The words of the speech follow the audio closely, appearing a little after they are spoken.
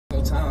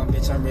time,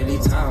 bitch, I'm really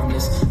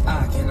timeless.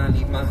 I cannot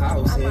leave my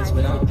houses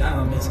without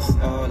diamonds.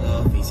 All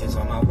the faces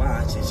on my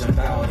watches,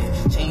 about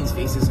it. Chains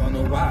faces on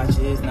the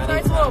watches. Now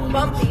it's a little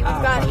bumpy. We've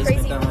got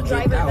crazy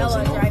driver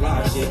Bella driving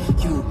us.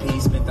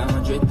 QP spent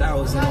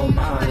 100,000 on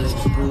mileage.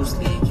 Bruce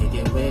Lee, kick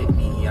it with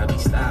me, I be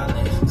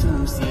styling.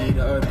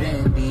 Two-seater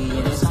Bentley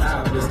and it's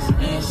topless.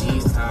 And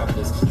she's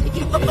topless. Kick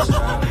it, bitch,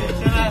 drop it.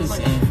 Keep it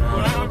same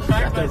from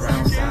got the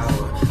round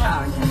sour.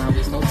 I cannot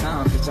waste no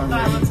time, bitch, I'm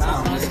really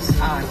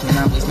timeless. I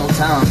cannot waste no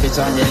time, bitch,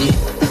 I'm really.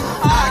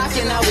 I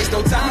cannot waste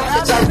no time,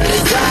 bitch, I'm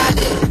really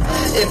grinding.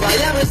 If I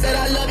ever said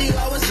I love you,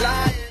 I was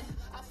lying.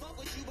 I fuck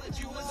with you, but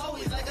you was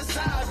always like a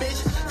side bitch.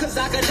 Cause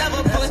I could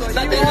never put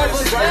nothing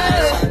over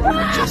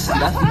grind. Just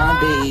left my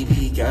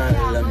baby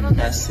girl a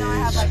message.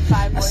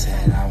 I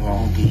said I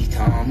won't be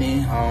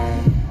coming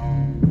home.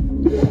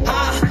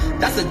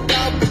 That's a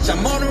dub, bitch,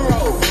 I'm on the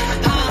road.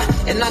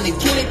 And I need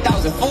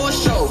 20,000 for a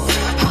show.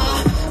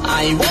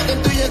 I ain't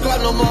walking through your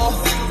club no more.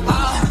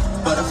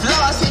 But if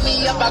Lord hit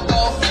me up, I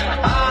go.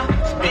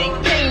 Big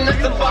king, that's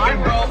the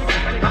fucking bro.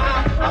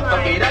 I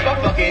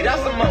fuck it up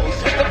some more.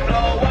 Switch the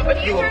flow up.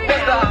 If you a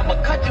buster, I'ma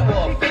cut you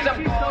off. Bitch, I'm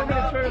going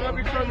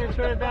to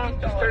turn it down.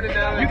 Just turn it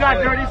down. You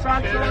got dirty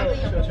socks on?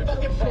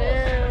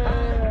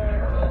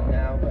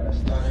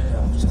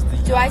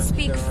 Do I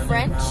speak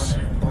French?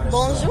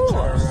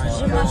 Bonjour.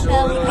 Je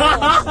m'appelle.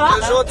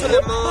 Bonjour tout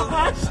le monde.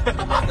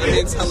 That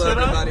means hello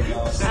everybody. Oh.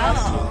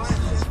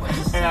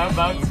 And I'm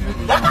about to.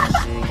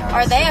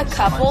 Are they a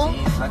couple?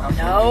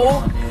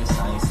 No.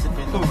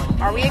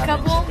 Are we a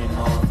couple?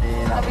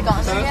 Have we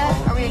gotten there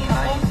yet? Are we a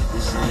couple?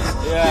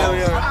 Yeah,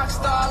 we are.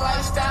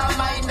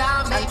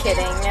 I'm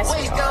kidding. Yes,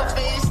 we are.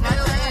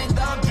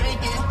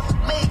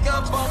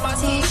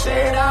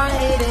 T-shirt, I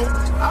hate it.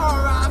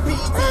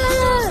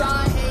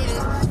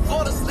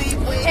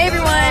 Hey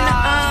everyone.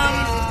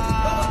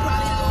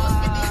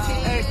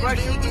 Hey, Greg,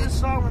 show me this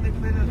song when they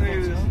play the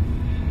news.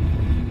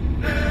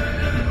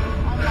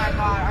 Oh my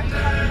god.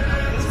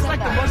 This is like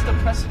the most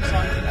depressing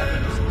song you've ever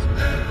listened to.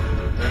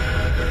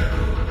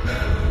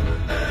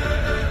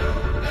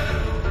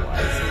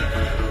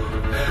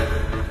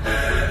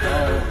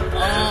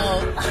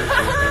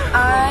 I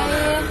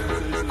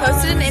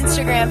posted an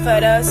Instagram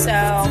photo, so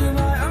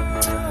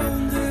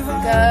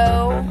go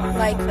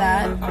like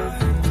that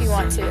if you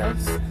want to.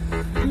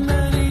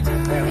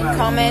 And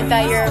comment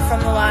that you're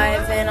from the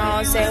live, and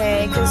I'll say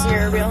hey because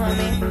you're a real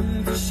homie.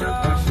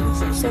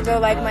 So go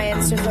like my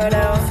Insta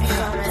photo and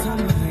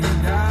comment.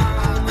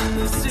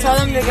 Tell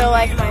them to go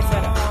like my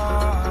photo.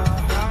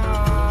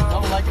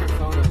 Don't like your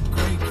photo.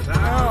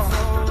 Oh.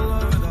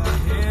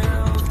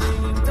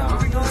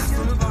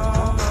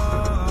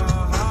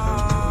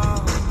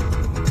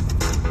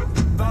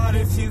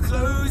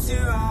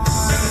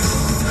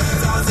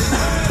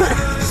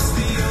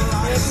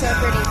 You're so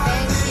pretty.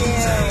 Thank you.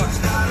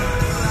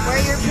 Where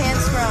are your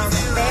pants from?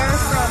 They're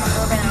from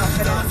Urban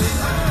Outfitters.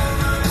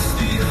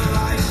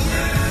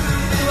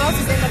 Who else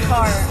is in the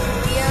car?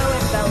 Leo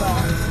and Bella.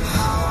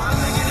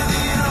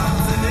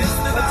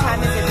 What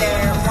time is it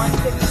there?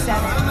 1:57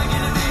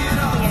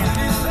 p.m.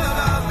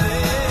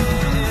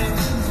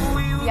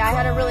 Yeah, I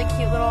had a really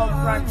cute little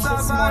brunch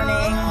this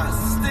morning.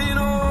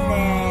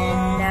 Then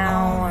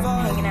now I'm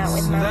hanging out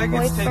with my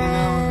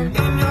boyfriend.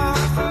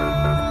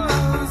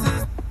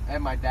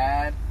 And my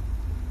dad.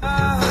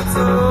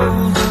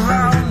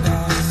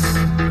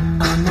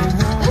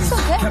 It's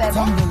okay,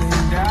 baby.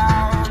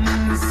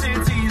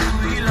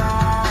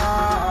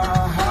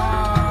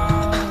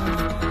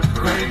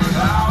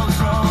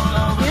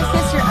 You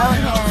kiss your own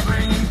hand.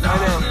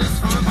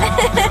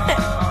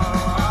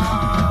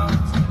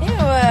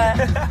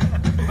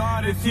 Ew.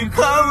 But if you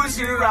close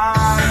your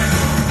eyes,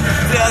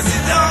 does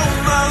it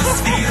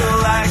almost feel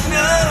like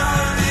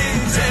nothing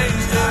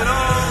changed at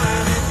all?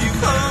 And if you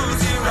close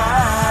your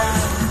eyes.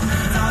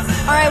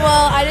 Alright,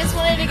 well, I just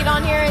wanted to get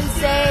on here and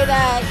say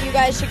that you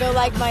guys should go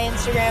like my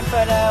Instagram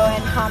photo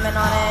and comment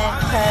on it,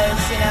 because,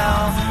 you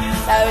know,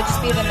 that would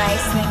just be the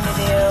nice thing to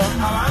do.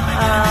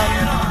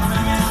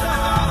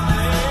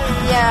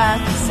 Yeah,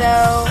 so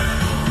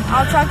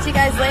I'll talk to you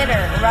guys later.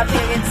 We're about to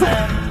go get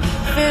some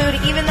food.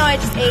 Even though I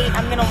just ate,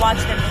 I'm going to watch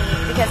them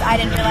eat because I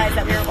didn't realize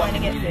that we were going to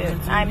get food.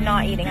 I'm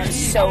not eating. I'm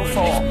so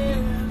full.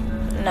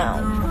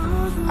 No.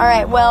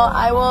 Alright, well,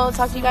 I will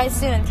talk to you guys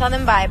soon. Tell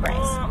them bye, Bryce.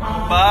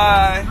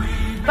 Bye.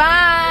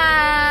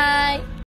 Bye!